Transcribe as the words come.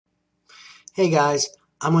Hey guys,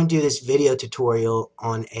 I'm going to do this video tutorial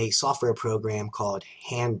on a software program called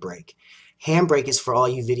Handbrake. Handbrake is for all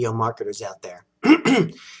you video marketers out there.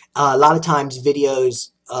 A lot of times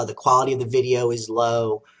videos, the quality of the video is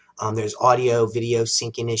low. There's audio, video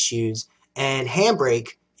syncing issues. And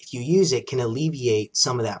Handbrake, if you use it, can alleviate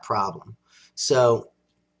some of that problem. So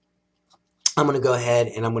I'm going to go ahead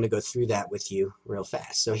and I'm going to go through that with you real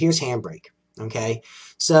fast. So here's Handbrake. Okay,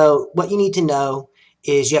 so what you need to know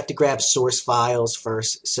is you have to grab source files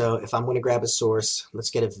first. So if I'm going to grab a source, let's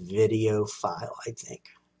get a video file, I think.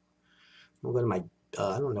 We'll go to my,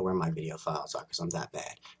 I don't know where my video files are because I'm that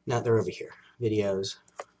bad. No, they're over here, videos.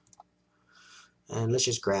 And let's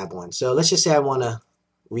just grab one. So let's just say I want to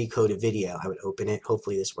recode a video. I would open it.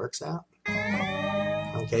 Hopefully this works out.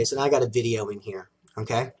 Okay, so now I got a video in here.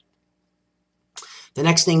 Okay. The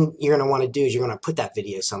next thing you're going to want to do is you're going to put that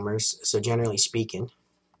video somewhere. So generally speaking,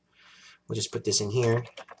 we'll just put this in here,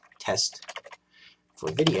 test for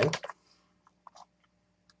video.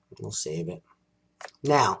 We'll save it.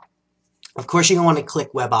 Now, of course, you're going to want to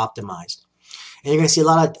click Web Optimized. And you're going to see a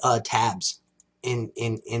lot of tabs in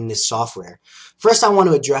this software. First, I want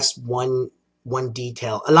to address one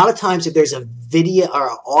detail. A lot of times if there's a video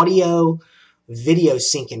or audio video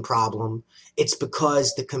syncing problem, it's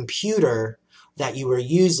because the computer that you are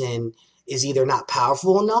using is either not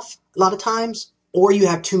powerful enough a lot of times, or you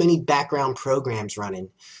have too many background programs running.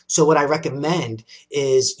 So what I recommend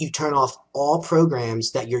is you turn off all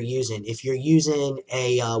programs that you're using. If you're using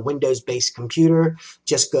a Windows-based computer,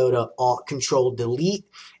 just go to Alt Control Delete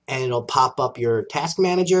and it'll pop up your task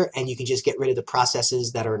manager and you can just get rid of the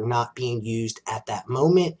processes that are not being used at that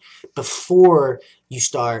moment before you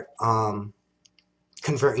start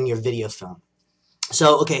converting your video film.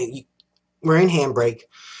 So, okay, we're in Handbrake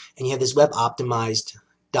and you have this web optimized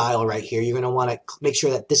dial right here. You're going to want to make sure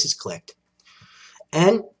that this is clicked.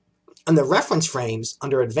 And on the reference frames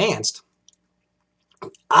under advanced,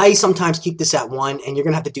 I sometimes keep this at 1 and you're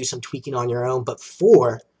going to have to do some tweaking on your own, but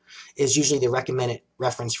 4 is usually the recommended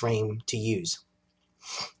reference frame to use.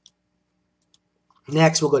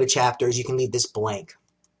 Next, we'll go to chapters. You can leave this blank.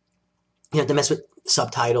 You have to mess with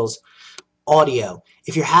subtitles. Audio.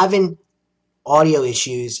 If you're having audio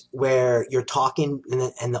issues where you're talking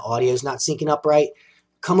and the audio is not syncing up right,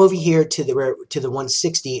 come over here to the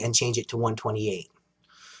 160 and change it to 128.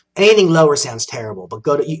 Anything lower sounds terrible, but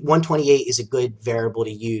go to 128 is a good variable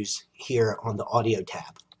to use here on the audio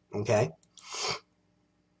tab. Okay.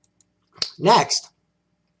 Next,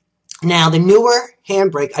 now the newer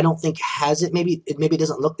Handbrake, I don't think has it. Maybe it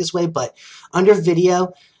doesn't look this way, but under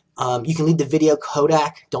video, you can leave the video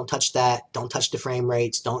codec. Don't touch that. Don't touch the frame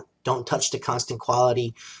rates. Don't touch the constant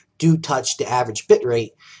quality. Do touch the average bit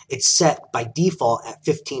rate. It's set by default at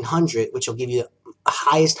 1500, which will give you the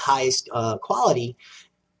highest quality,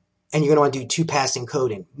 and you're going to want to do 2-pass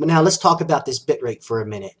encoding. But now let's talk about this bit rate for a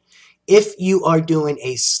minute. If you are doing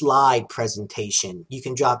a slide presentation, you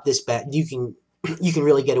can drop this back. You can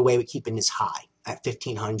really get away with keeping this high at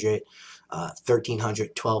 1500, 1300,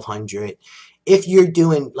 1200. If you're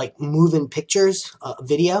doing like moving pictures,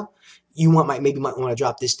 video, you might want to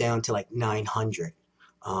drop this down to like 900.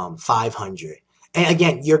 500. And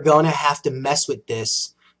again, you're going to have to mess with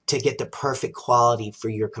this to get the perfect quality for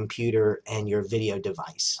your computer and your video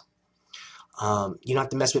device. You don't have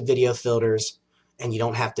to mess with video filters and you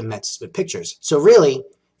don't have to mess with pictures. So really,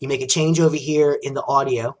 you make a change over here in the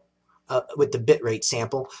audio with the bitrate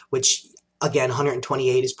sample, which again,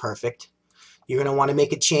 128 is perfect. You're going to want to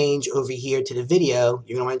make a change over here to the video.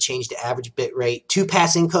 You're going to want to change the average bitrate.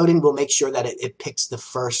 2-pass encoding will make sure that it picks the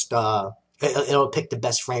first it'll pick the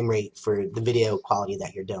best frame rate for the video quality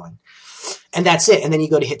that you're doing. And that's it. And then you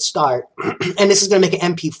go to hit start. And this is going to make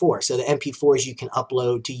an MP4. So the MP4s you can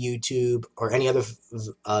upload to YouTube or any other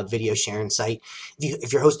video sharing site.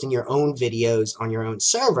 If you're hosting your own videos on your own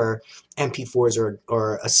server, MP4s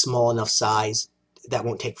are a small enough size that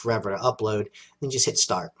won't take forever to upload. Then just hit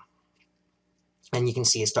start. And you can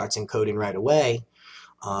see it starts encoding right away.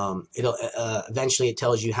 It'll eventually it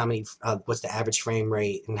tells you how many what's the average frame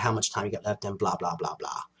rate and how much time you got left and blah blah blah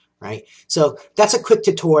blah, right? So that's a quick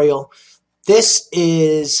tutorial. This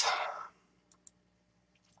is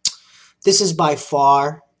by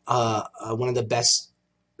far one of the best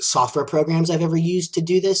software programs I've ever used to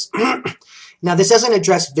do this. Now this doesn't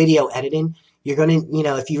address video editing. You're going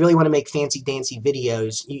to, if you really want to make fancy dancy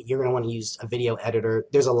videos, you're going to want to use a video editor.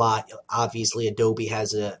 There's a lot. Obviously, Adobe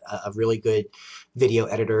has a really good video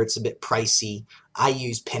editor. It's a bit pricey. I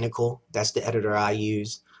use Pinnacle. That's the editor I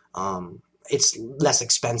use. It's less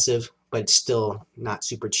expensive, but it's still not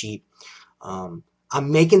super cheap.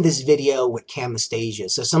 I'm making this video with Camtasia.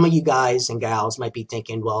 So some of you guys and gals might be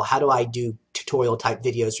thinking, well, how do I do tutorial type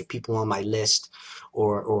videos for people on my list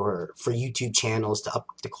or for YouTube channels to up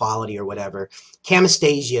the quality or whatever?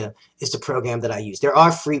 Camtasia is the program that I use. There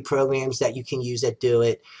are free programs that you can use that do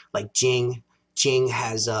it, like Jing. Jing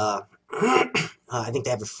has, I think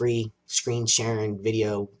they have a free screen sharing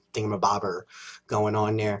video thingamabobber going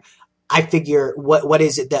on there. I figure, what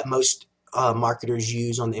is it that most marketers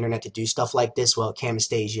use on the internet to do stuff like this? Well,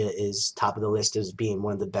 Camtasia is top of the list as being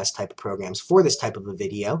one of the best type of programs for this type of a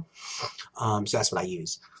video. So that's what I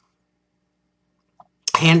use.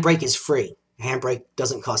 Handbrake is free. Handbrake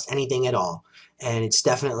doesn't cost anything at all. And it's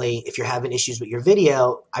definitely, if you're having issues with your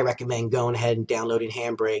video, I recommend going ahead and downloading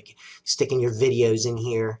Handbrake, sticking your videos in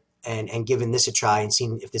here, and giving this a try and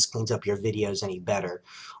seeing if this cleans up your videos any better.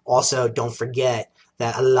 Also, don't forget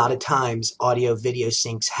that a lot of times audio video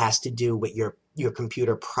syncs has to do with your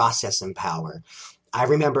computer processing power. I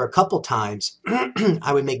remember a couple times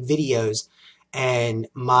I would make videos and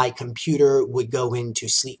my computer would go into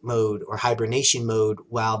sleep mode or hibernation mode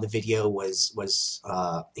while the video was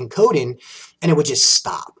encoding, and it would just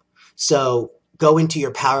stop. So go into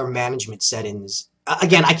your power management settings.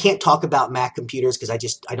 Again, I can't talk about Mac computers because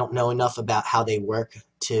I don't know enough about how they work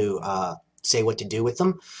to say what to do with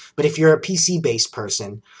them. But if you're a PC-based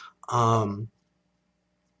person,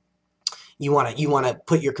 you want to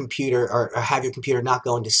put your computer or have your computer not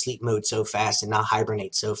go into sleep mode so fast and not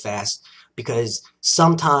hibernate so fast, because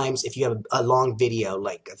sometimes if you have a long video,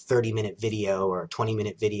 like a 30-minute video or a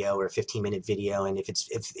 20-minute video or a 15-minute video, and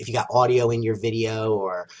if you got audio in your video,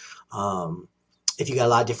 or if you got a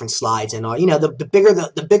lot of different slides and all, the bigger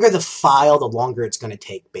the file, the longer it's going to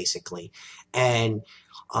take, basically. And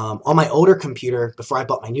on my older computer, before I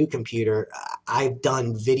bought my new computer, I've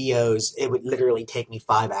done videos. It would literally take me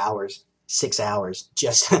 5 hours, 6 hours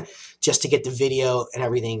just to get the video and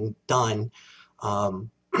everything done.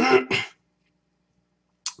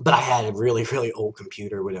 But I had a really, really old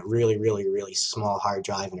computer with a really, really, really small hard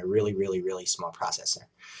drive and a really, really, really small processor.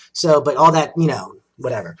 So, but all that,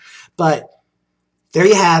 whatever. But there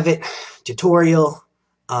you have it, tutorial.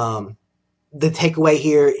 The takeaway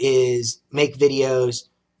here is make videos,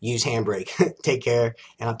 use Handbrake. Take care,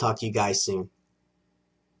 and I'll talk to you guys soon.